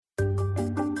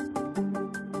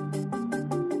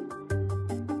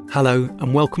Hello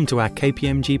and welcome to our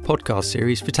KPMG podcast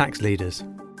series for tax leaders.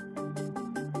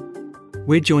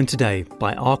 We're joined today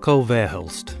by Arco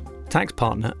Verhulst, tax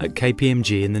partner at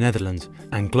KPMG in the Netherlands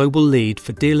and global lead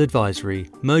for deal advisory,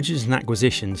 mergers and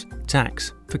acquisitions,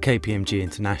 tax for KPMG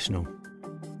International.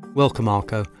 Welcome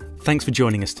Arco, thanks for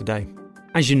joining us today.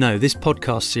 As you know, this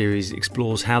podcast series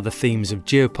explores how the themes of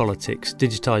geopolitics,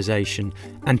 digitisation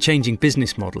and changing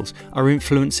business models are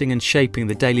influencing and shaping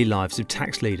the daily lives of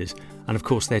tax leaders and of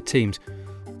course their teams.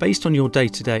 Based on your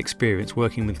day-to-day experience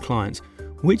working with clients,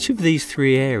 which of these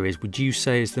three areas would you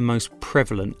say is the most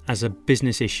prevalent as a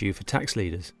business issue for tax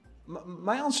leaders?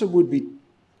 My answer would be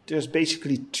there's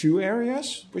basically two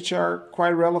areas which are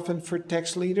quite relevant for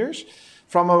tax leaders.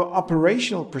 From an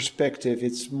operational perspective,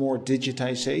 it's more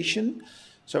digitization.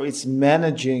 So it's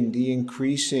managing the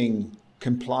increasing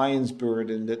compliance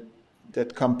burden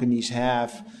that companies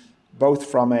have, both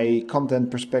from a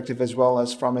content perspective as well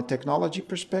as from a technology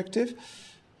perspective.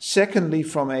 Secondly,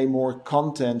 from a more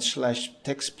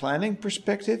content/tax planning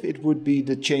perspective, it would be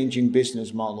the changing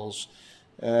business models,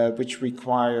 which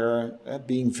require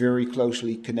being very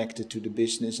closely connected to the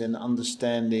business and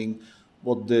understanding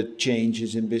what the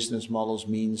changes in business models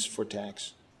means for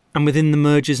tax. And within the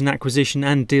mergers and acquisition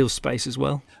and deal space as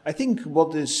well? I think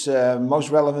what is most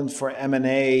relevant for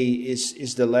M&A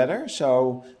is the latter.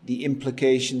 So the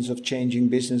implications of changing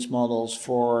business models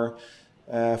for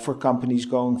companies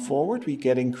going forward. We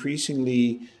get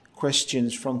increasingly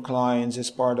questions from clients as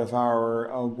part of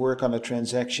our work on a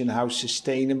transaction, how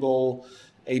sustainable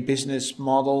a business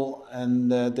model and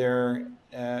their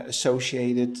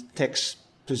associated tax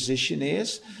position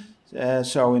is.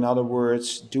 So in other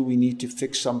words, do we need to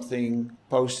fix something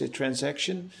post a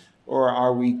transaction or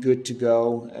are we good to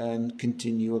go and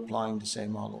continue applying the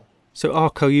same model? So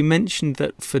Arco, you mentioned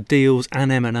that for deals and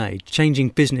M&A, changing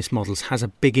business models has a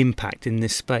big impact in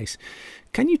this space.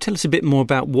 Can you tell us a bit more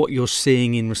about what you're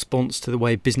seeing in response to the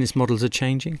way business models are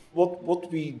changing?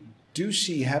 What we do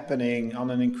see happening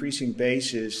on an increasing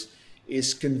basis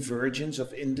is convergence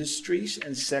of industries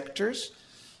and sectors.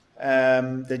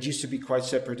 That used to be quite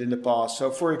separate in the past. So,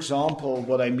 for example,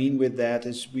 what I mean with that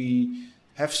is we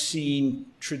have seen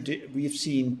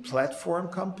platform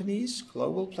companies,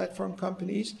 global platform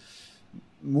companies,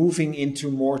 moving into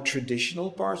more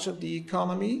traditional parts of the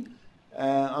economy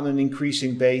on an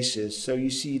increasing basis. So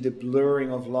you see the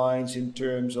blurring of lines in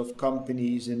terms of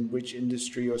companies in which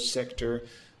industry or sector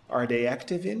are they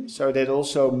active in. So that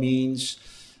also means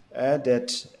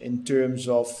that in terms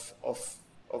of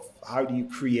how do you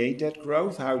create that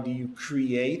growth? How do you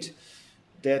create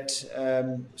that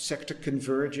sector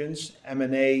convergence?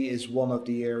 M&A is one of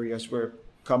the areas where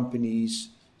companies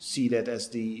see that as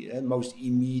the most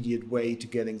immediate way to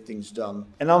getting things done.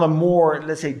 And on a more,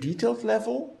 let's say, detailed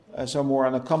level, so more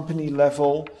on a company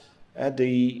level,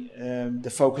 the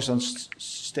focus on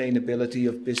sustainability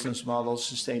of business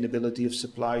models, sustainability of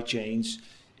supply chains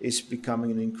is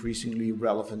becoming an increasingly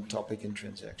relevant topic in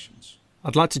transactions.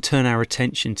 I'd like to turn our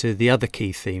attention to the other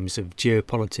key themes of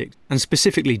geopolitics and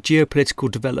specifically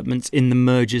geopolitical developments in the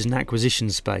mergers and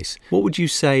acquisitions space. What would you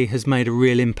say has made a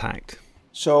real impact?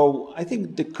 So I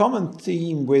think the common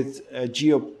theme with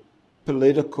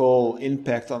geopolitical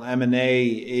impact on M&A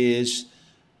is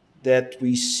that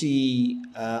we see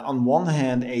on one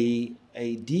hand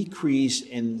a decrease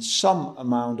in some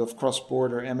amount of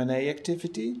cross-border M&A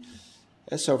activity.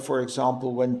 So, for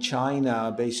example, when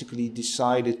China basically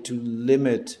decided to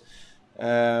limit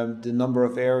the number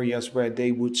of areas where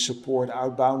they would support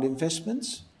outbound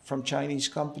investments from Chinese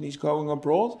companies going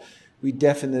abroad, we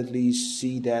definitely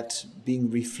see that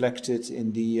being reflected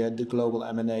in the global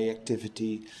M&A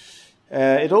activity.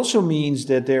 It also means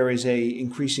that there is an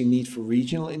increasing need for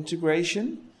regional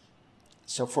integration.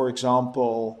 So, for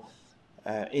example,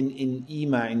 in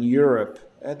EMA in Europe,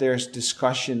 there's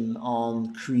discussion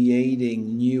on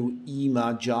creating new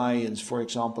EMA giants, for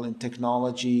example, in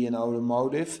technology and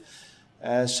automotive.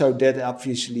 So that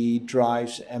obviously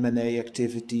drives M&A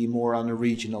activity more on a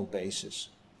regional basis.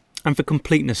 And for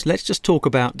completeness, let's just talk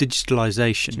about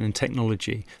digitalisation and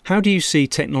technology. How do you see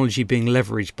technology being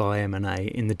leveraged by M&A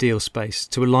in the deal space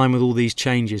to align with all these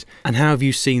changes? And how have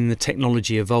you seen the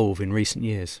technology evolve in recent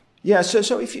years? Yeah,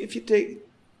 so if you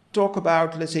talk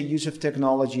about, let's say, use of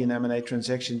technology in M&A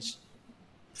transactions,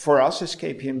 for us as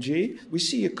KPMG, we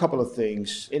see a couple of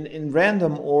things. In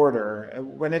random order,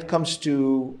 when it comes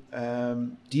to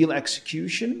deal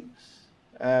execution,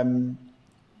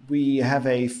 we have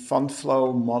a fund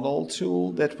flow model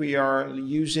tool that we are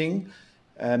using.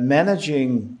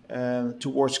 Managing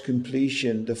towards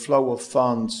completion the flow of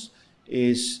funds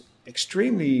is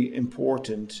extremely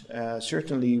important,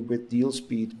 certainly with deal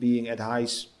speed being at high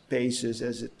basis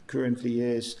as it currently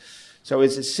is. So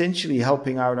it's essentially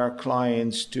helping out our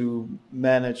clients to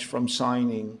manage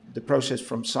the process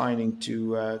from signing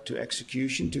to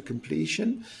execution, to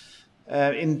completion.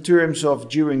 In terms of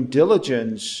during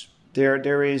diligence,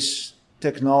 there is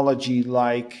technology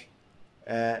like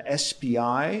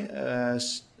SPI,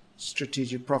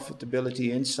 Strategic Profitability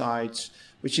Insights,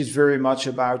 which is very much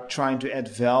about trying to add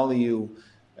value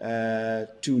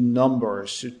to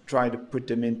numbers, to try to put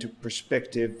them into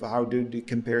perspective. How do they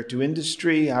compare to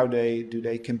industry? How do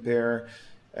they compare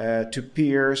to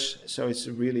peers? So it's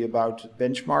really about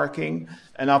benchmarking.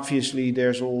 And obviously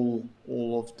there's all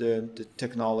of the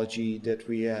technology that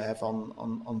we have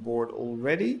on board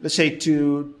already. Let's say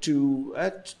to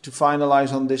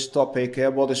finalize on this topic,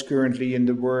 what is currently in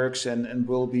the works and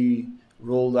will be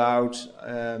rolled out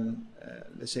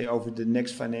let's say over the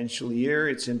next financial year.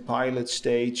 It's in pilot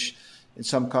stage in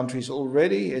some countries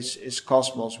already. It's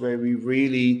Cosmos, where we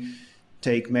really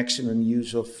take maximum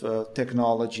use of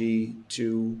technology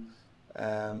to,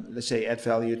 let's say, add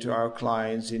value to our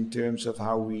clients in terms of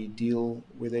how we deal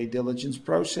with a diligence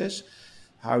process.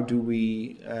 How do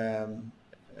we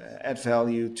add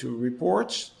value to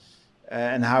reports?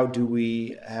 And how do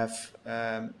we have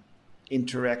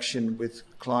interaction with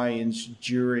clients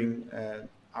during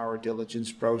our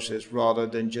diligence process rather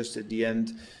than just at the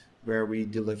end where we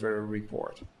deliver a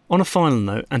report. On a final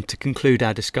note, and to conclude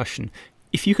our discussion,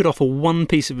 if you could offer one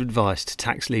piece of advice to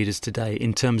tax leaders today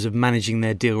in terms of managing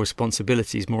their deal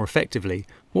responsibilities more effectively,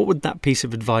 what would that piece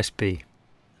of advice be?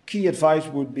 Key advice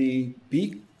would be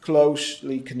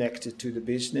closely connected to the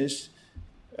business,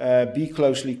 be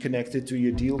closely connected to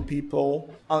your deal people,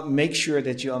 make sure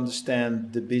that you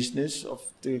understand the business of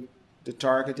the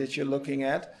target that you're looking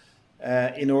at.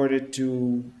 In order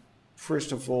to,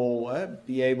 first of all,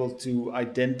 be able to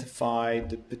identify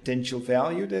the potential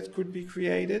value that could be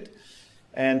created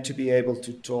and to be able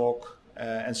to talk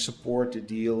and support the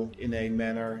deal in a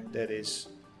manner that is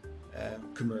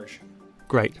commercial.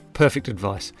 Great, perfect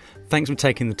advice. Thanks for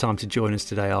taking the time to join us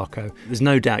today, Arco. There's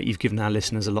no doubt you've given our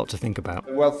listeners a lot to think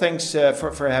about. Well, thanks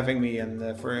for having me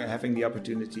and for having the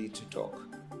opportunity to talk.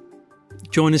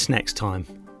 Join us next time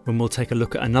when we'll take a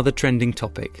look at another trending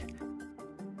topic.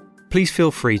 Please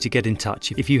feel free to get in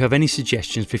touch if you have any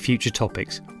suggestions for future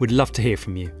topics. We'd love to hear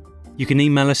from you. You can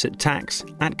email us at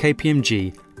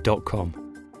tax@kpmg.com.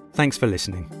 Thanks for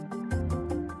listening.